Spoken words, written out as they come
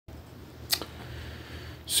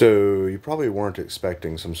So you probably weren't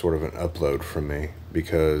expecting some sort of an upload from me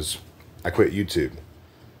because I quit YouTube.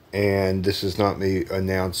 And this is not me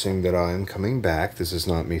announcing that I'm coming back. This is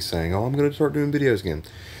not me saying, oh, I'm going to start doing videos again.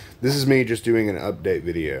 This is me just doing an update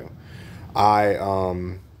video. I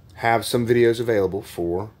have some videos available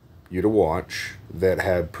for you to watch that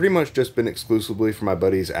have pretty much just been exclusively for my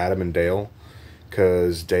buddies Adam and Dale,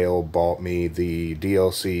 because Dale bought me the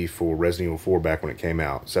DLC for Resident Evil 4 back when it came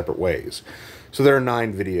out, Separate Ways. So there are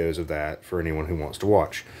 9 videos of that for anyone who wants to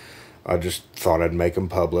watch. I just thought I'd make them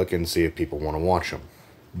public and see if people want to watch them.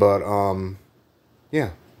 But,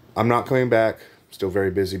 yeah, I'm not coming back. Still very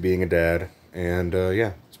busy being a dad. And,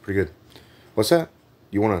 yeah, it's pretty good. What's that?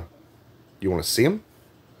 You wanna see him?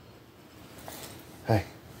 Hey.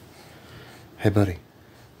 Hey, buddy.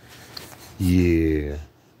 Yeah.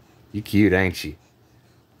 You cute, ain't you?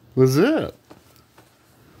 What's up?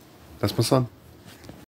 That's my son.